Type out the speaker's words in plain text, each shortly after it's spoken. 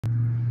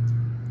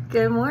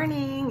Good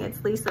morning,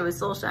 it's Lisa with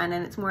Soulshine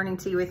and it's morning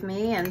tea with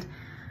me, and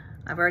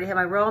I've already had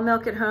my raw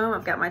milk at home.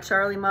 I've got my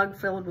Charlie mug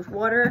filled with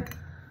water.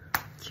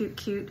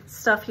 Cute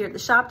stuff here at the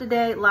shop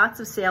today. Lots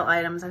of sale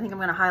items. I think I'm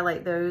gonna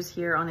highlight those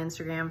here on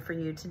Instagram for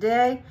you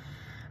today.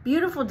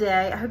 Beautiful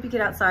day. I hope you get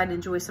outside and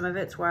enjoy some of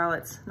it while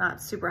it's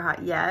not super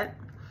hot yet.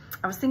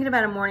 I was thinking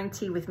about a morning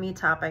tea with me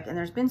topic, and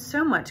there's been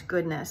so much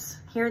goodness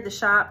here at the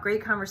shop,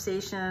 great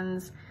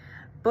conversations,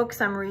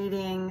 books I'm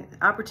reading,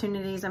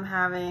 opportunities I'm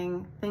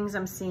having, things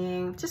I'm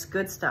seeing, just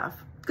good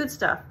stuff. Good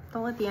stuff.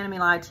 Don't let the enemy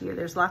lie to you.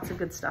 There's lots of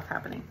good stuff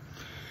happening.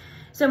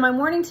 So my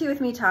morning tea with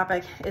me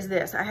topic is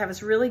this. I have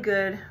this really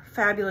good,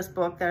 fabulous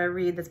book that I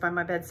read that's by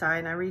my bedside,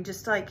 and I read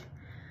just like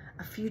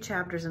a few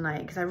chapters a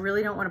night because I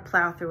really don't want to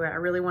plow through it. I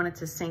really want it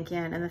to sink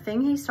in. And the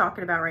thing he's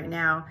talking about right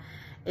now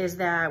is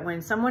that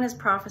when someone has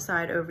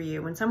prophesied over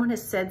you, when someone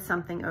has said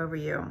something over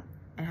you,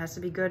 it has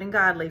to be good and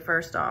godly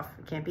first off.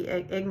 It can't be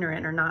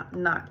ignorant or not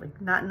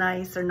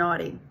nice or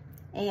naughty.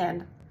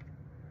 And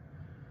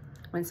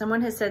when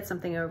someone has said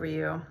something over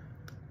you,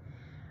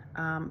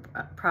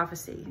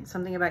 prophecy,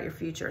 something about your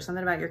future,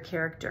 something about your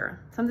character,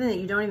 something that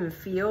you don't even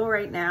feel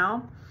right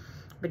now,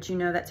 but you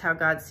know that's how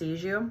God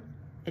sees you.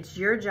 It's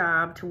your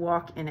job to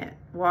walk in it,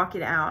 walk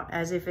it out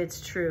as if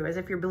it's true, as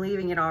if you're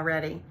believing it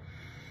already.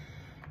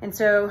 And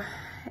so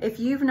if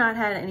you've not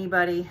had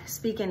anybody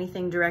speak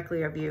anything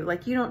directly of you,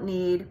 like you don't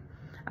need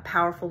a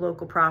powerful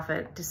local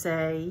prophet to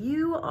say,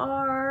 you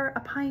are a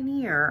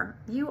pioneer,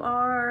 you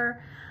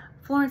are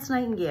Florence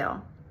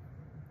Nightingale,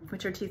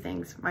 which are two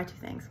things, my two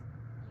things.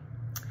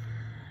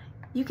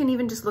 You can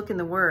even just look in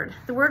the Word.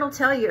 The Word will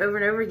tell you over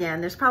and over again,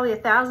 there's probably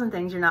 1,000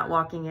 things you're not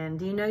walking in.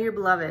 Do you know you're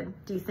beloved?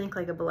 Do you think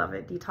like a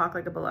beloved? Do you talk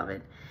like a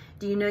beloved?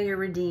 Do you know you're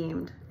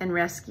redeemed and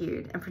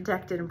rescued and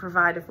protected and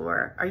provided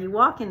for? Are you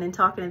walking and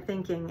talking and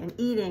thinking and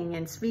eating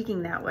and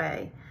speaking that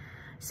way?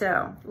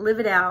 So live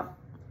it out.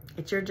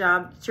 It's your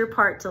job, it's your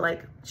part to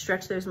like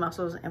stretch those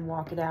muscles and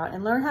walk it out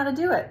and learn how to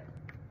do it.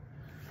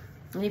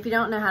 And if you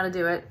don't know how to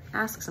do it,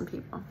 ask some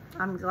people.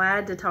 I'm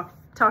glad to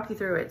talk you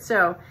through it.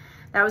 So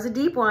that was a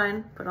deep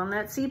one. Put on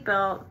that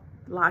seatbelt,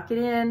 lock it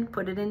in,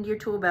 put it into your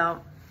tool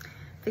belt,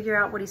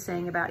 figure out what he's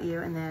saying about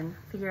you, and then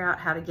figure out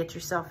how to get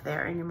yourself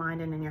there in your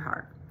mind and in your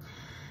heart.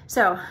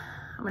 So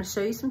I'm gonna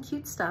show you some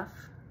cute stuff.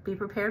 Be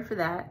prepared for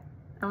that.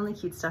 Only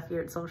cute stuff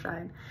here at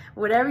Soulshine.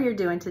 Whatever you're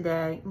doing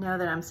today, know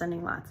that I'm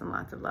sending lots and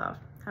lots of love.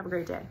 Have a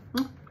great day.